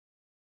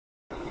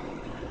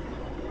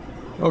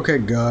Okay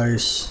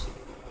guys,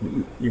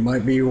 you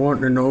might be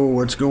wanting to know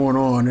what's going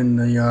on in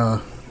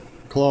the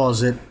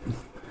closet.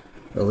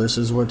 Well, this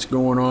is what's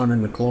going on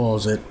in the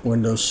closet.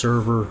 Windows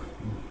Server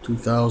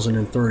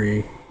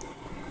 2003.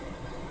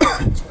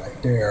 It's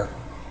right there.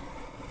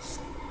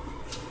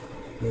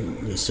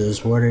 This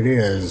is what it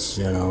is,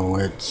 you know,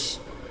 it's...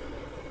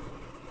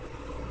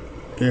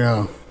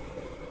 yeah.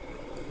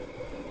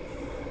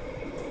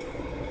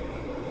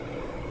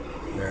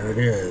 There it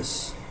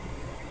is.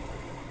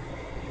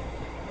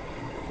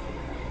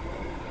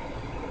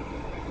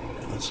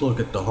 Let's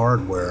look at the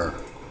hardware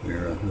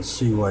here. Let's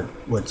see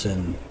what's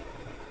in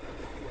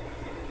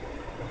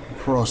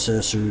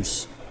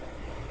processors.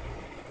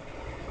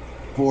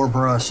 4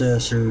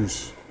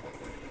 processors.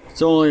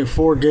 It's only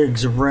 4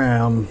 gigs of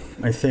RAM,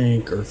 I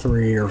think, or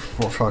 3 or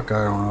 4. Fuck,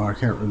 I don't know. I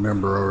can't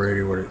remember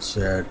already what it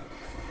said.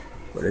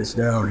 But it's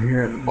down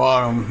here at the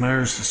bottom.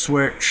 There's the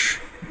switch.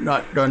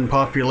 Not done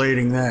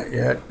populating that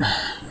yet.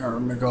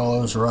 Gotta make all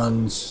those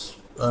runs.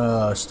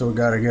 Still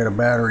gotta get a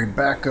battery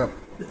backup.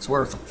 It's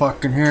worth a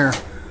fucking hair.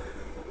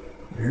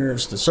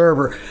 Here's the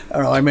server.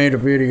 I made a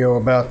video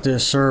about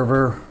this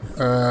server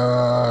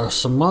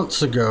some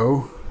months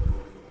ago.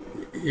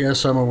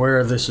 Yes, I'm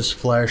aware this is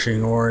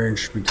flashing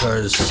orange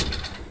because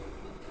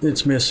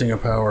it's missing a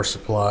power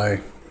supply.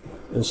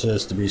 This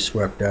has to be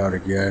swept out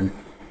again.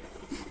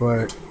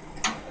 But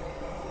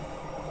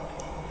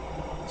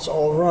it's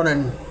all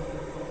running.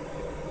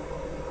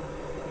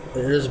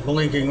 It is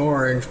blinking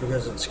orange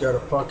because it's got a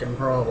fucking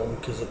problem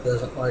because it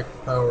doesn't like the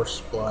power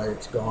supply.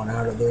 It's gone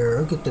out of there.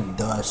 Look at the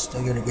dust.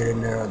 I gotta get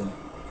in there with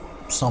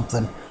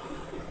something.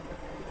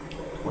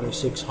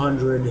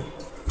 2600.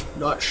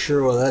 Not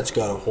sure whether that's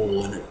got a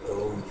hole in it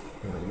though.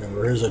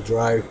 Remember, here's a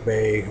drive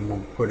bay I'm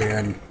gonna put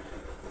in.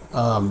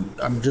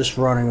 I'm just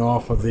running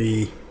off of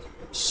the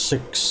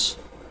 6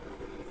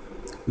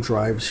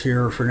 drives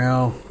here for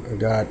now. I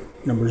got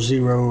number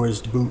 0 is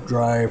the boot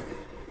drive.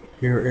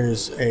 Here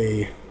is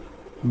a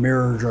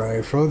mirror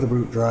drive for the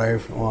boot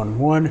drive on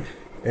 1,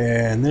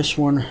 and this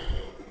one,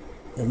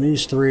 and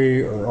these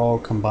 3 are all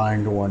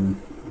combined to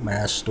one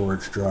mass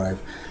storage drive.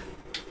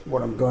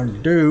 What I'm going to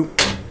do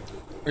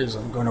is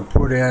I'm going to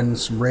put in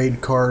some RAID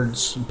cards,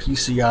 some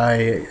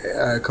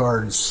PCI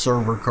cards,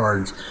 server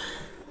cards,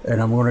 and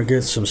I'm going to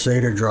get some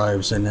SATA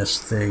drives in this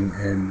thing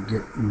and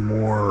get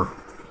more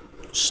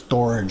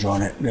storage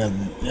on it.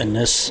 And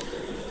this,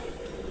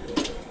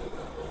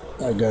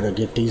 I gotta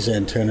get these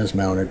antennas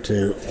mounted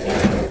too.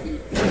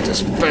 Put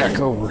this back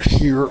over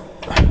here.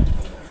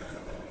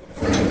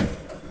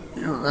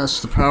 You know,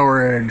 that's the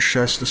Poweredge.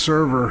 That's the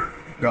server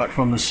got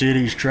from the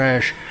city's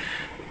trash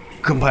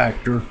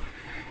compactor.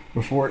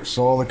 Before it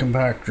saw the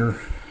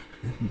compactor,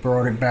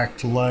 brought it back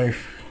to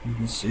life. You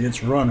can see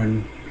it's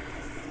running.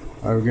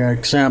 I've got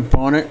XAMPP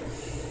on it,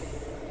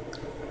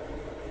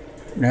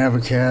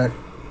 Navicat,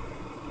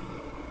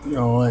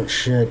 all that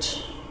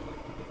shit.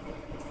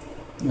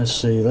 Let's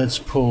see, let's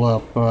pull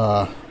up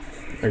a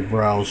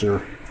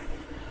browser.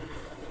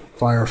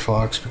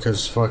 Firefox,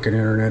 because fucking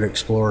Internet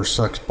Explorer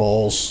sucks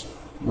balls.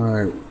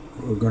 Alright,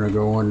 we're gonna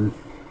go on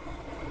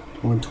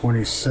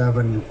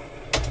 127.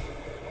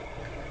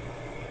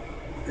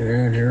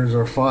 And here's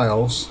our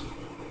files.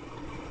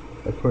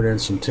 I put in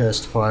some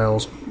test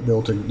files,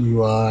 built a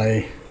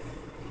UI.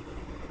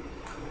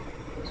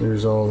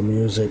 There's all the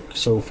music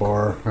so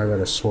far. I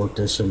gotta sort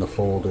this into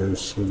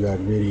folders. We got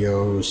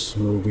videos,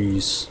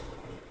 movies,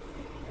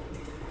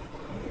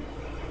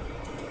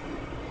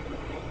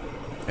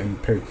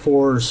 and pick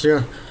 4s.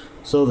 Yeah,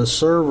 so the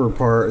server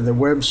part, the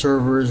web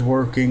server is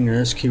working, the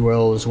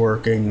SQL is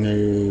working,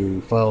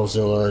 the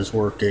FileZilla is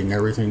working,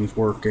 everything's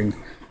working.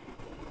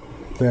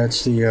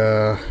 That's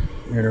the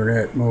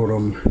internet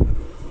modem.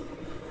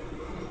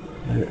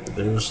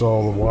 There's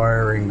all the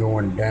wiring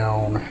going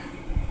down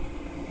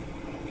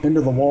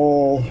into the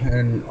wall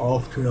and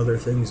off to other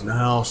things in the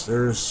house.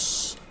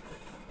 There's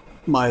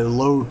my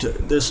load.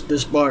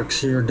 This box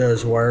here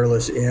does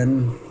wireless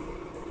in.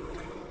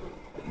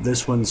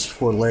 This one's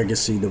for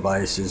legacy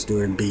devices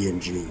doing B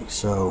and G.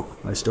 So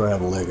I still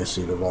have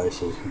legacy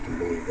devices. You can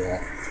believe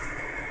that.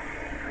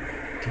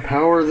 To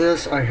power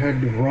this, I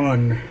had to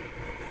run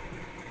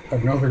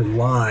another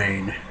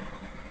line,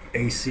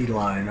 AC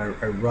line. I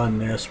run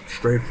this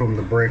straight from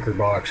the breaker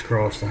box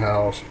across the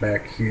house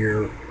back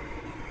here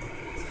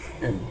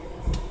and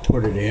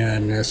put it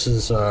in. This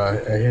is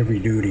a heavy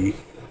duty.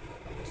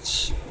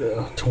 It's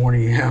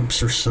 20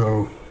 amps or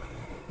so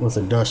with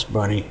a dust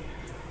bunny.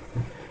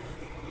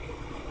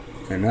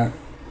 And that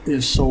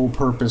his sole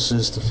purpose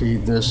is to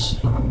feed this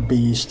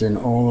beast and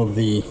all of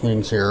the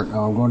things here.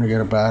 Now I'm going to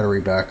get a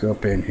battery back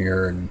up in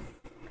here and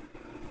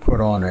put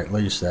on at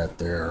least that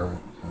there.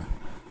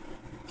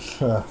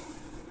 What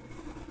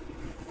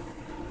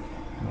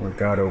we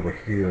got over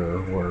here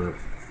where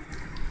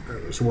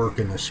I was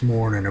working this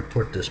morning, I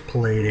put this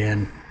plate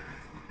in.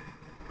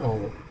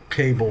 Oh,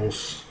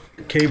 cables,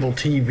 cable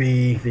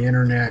TV, the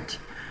internet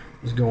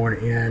is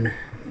going in.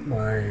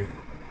 My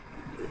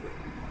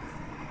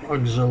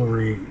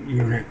auxiliary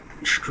unit,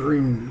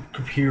 stream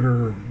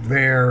computer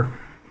there.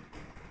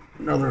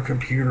 another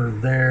computer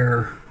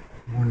there.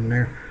 One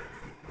there.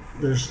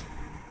 There's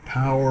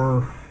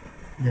power.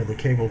 Yeah, the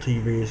cable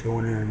TV is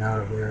going in and out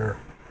of there.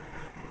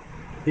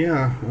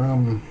 Yeah,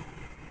 I'm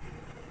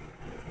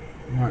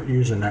not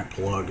using that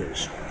plug.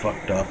 It's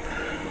fucked up.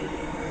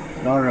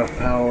 Not enough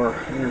power.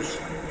 There's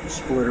a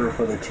splitter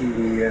for the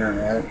TV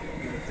internet.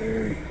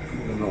 There,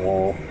 in the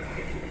wall.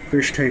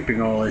 Fish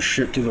taping all this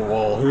shit to the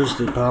wall. Here's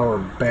the power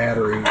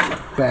battery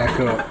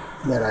backup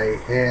that I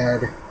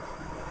had,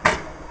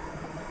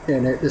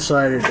 and it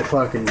decided to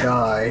fucking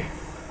die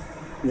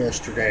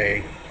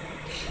yesterday.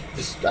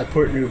 I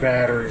put new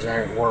batteries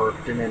and it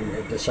worked, and then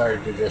it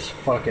decided to just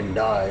fucking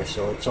die,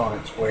 so it's on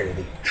its way to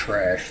the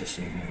trash this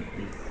evening.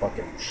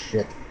 Fucking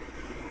shit.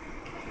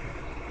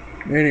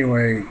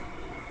 Anyway,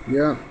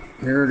 yeah,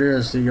 here it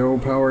is. The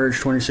old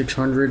Poweredge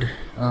 2600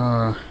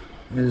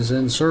 is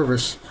in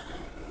service.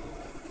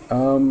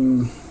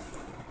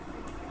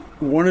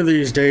 One of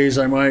these days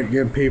I might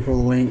give people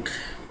a link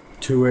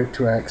to it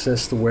to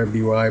access the web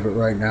UI, but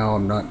right now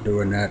I'm not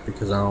doing that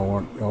because I don't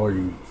want all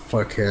you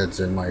fuckheads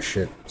in my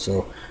shit,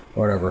 so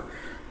whatever.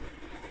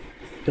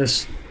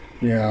 This,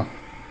 yeah.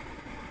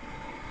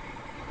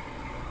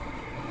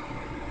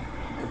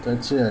 But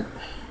that's it.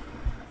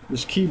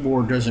 This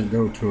keyboard doesn't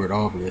go to it,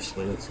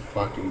 obviously. It's a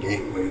fucking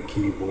gateway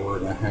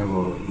keyboard. I have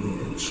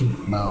a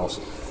cheap mouse.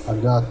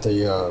 I've got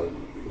the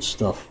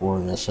stuff for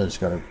this. I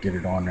just gotta get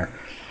it on there.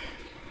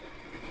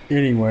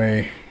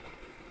 Anyway,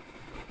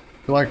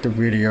 if you like the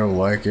video,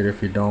 like it.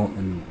 If you don't,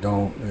 and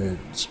don't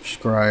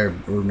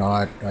subscribe or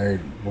not,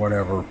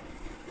 whatever.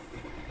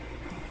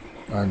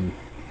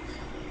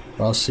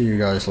 I'll see you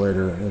guys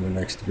later in the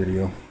next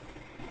video.